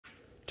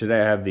Today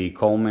I have the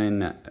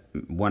Coleman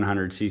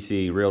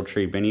 100cc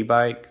Realtree mini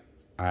bike.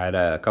 I had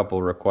a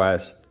couple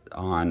requests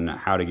on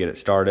how to get it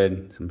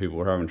started. Some people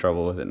were having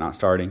trouble with it not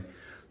starting.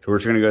 So we're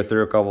just gonna go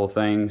through a couple of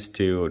things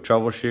to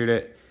troubleshoot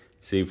it,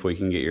 see if we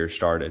can get yours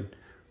started.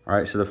 All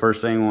right, so the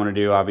first thing we wanna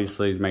do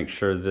obviously is make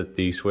sure that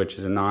the switch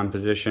is in on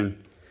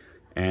position.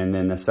 And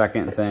then the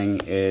second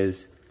thing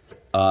is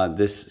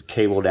this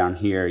cable down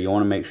here. You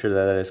wanna make sure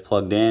that it is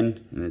plugged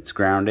in and it's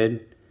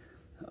grounded.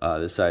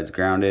 This side's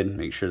grounded.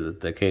 Make sure that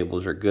the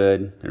cables are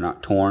good. They're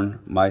not torn.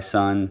 My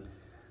son,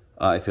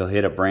 if he'll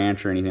hit a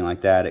branch or anything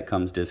like that, it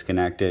comes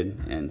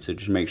disconnected. And so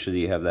just make sure that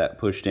you have that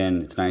pushed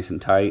in. It's nice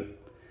and tight.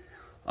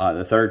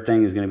 The third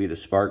thing is going to be the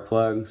spark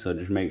plug. So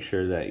just make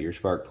sure that your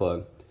spark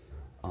plug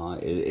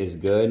is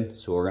good.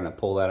 So we're going to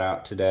pull that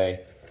out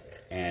today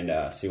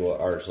and see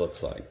what ours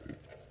looks like.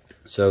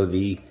 So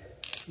the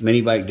mini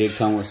bike did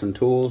come with some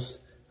tools.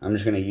 I'm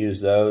just going to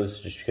use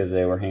those just because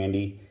they were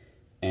handy.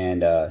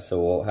 And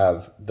so we'll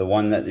have the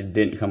one that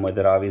didn't come with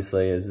it,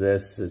 obviously, is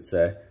this. It's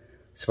a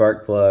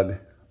spark plug,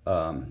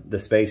 the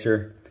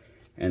spacer.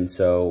 And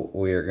so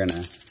we're going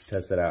to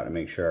test it out and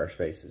make sure our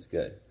space is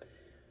good.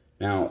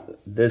 Now,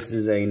 this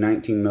is a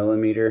 19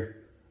 millimeter.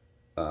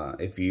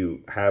 If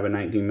you have a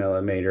 19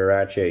 millimeter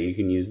ratchet, you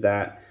can use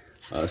that.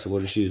 So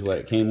we'll just use what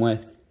it came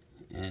with.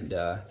 And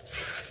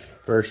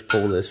first,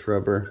 pull this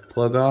rubber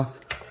plug off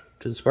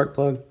to the spark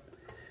plug.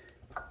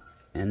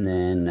 And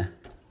then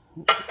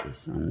we'll put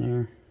this on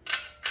there.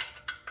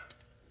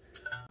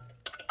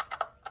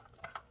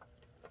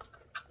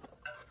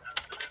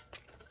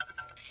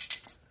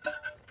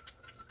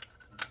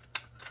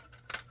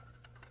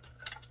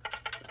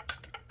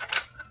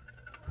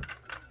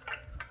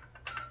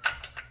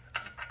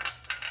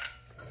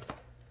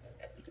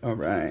 All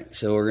right,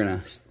 so we're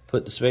gonna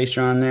put the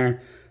spacer on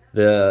there.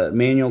 The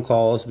manual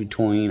calls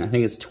between, I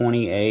think it's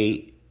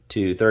 28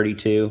 to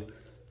 32. So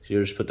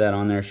you'll just put that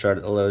on there, start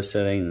at the low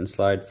setting and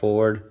slide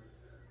forward.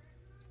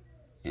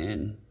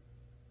 And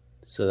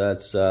so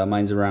that's,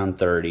 mine's around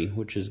 30,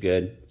 which is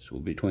good. So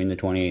between the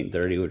 28 and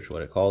 30, which is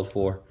what it calls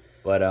for.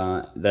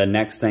 But the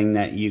next thing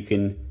that you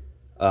can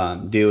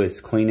do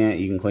is clean it.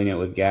 You can clean it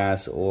with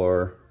gas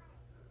or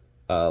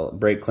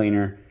brake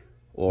cleaner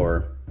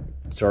or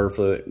starter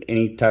fluid,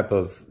 any type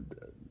of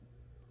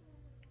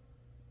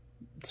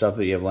stuff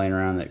that you have laying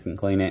around that can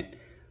clean it,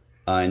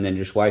 and then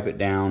just wipe it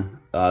down.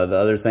 The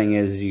other thing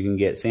is you can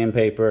get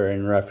sandpaper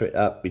and rough it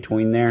up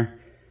between there,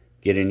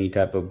 get any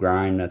type of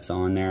grime that's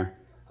on there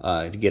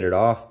to get it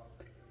off.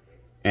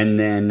 And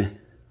then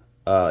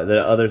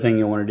the other thing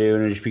you want to do,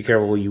 and just be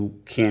careful, you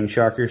can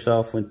shock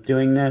yourself with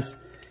doing this.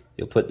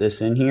 You'll put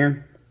this in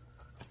here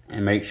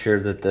and make sure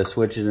that the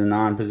switch is in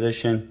on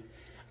position.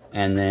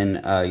 And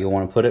then you'll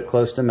want to put it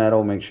close to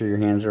metal. Make sure your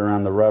hands are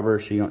around the rubber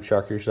so you don't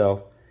shock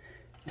yourself.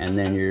 And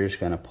then you're just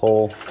going to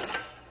pull.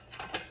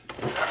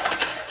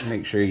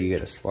 Make sure you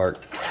get a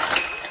spark.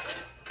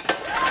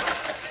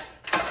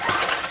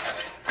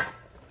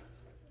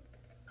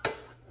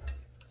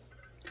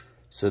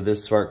 So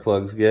this spark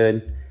plug's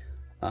good.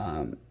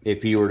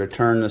 If you were to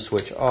turn the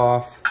switch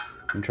off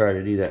and try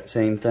to do that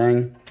same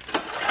thing,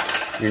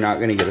 you're not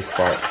going to get a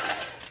spark.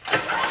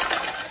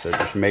 So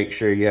just make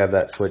sure you have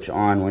that switch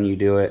on when you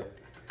do it,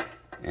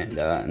 and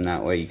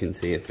that way you can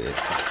see if it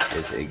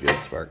is a good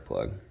spark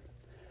plug.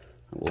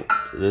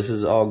 So this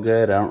is all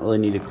good. I don't really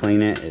need to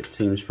clean it. It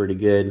seems pretty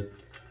good.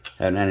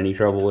 Haven't had any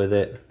trouble with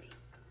it.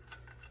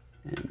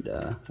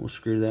 And we'll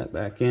screw that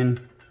back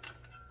in.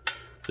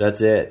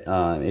 That's it.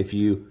 If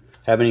you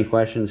have any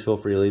questions, feel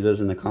free to leave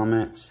those in the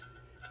comments.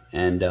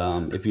 And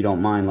if you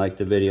don't mind, like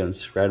the video and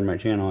subscribe to my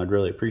channel. I'd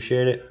really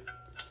appreciate it.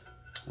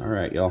 All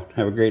right, y'all.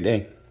 Have a great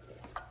day.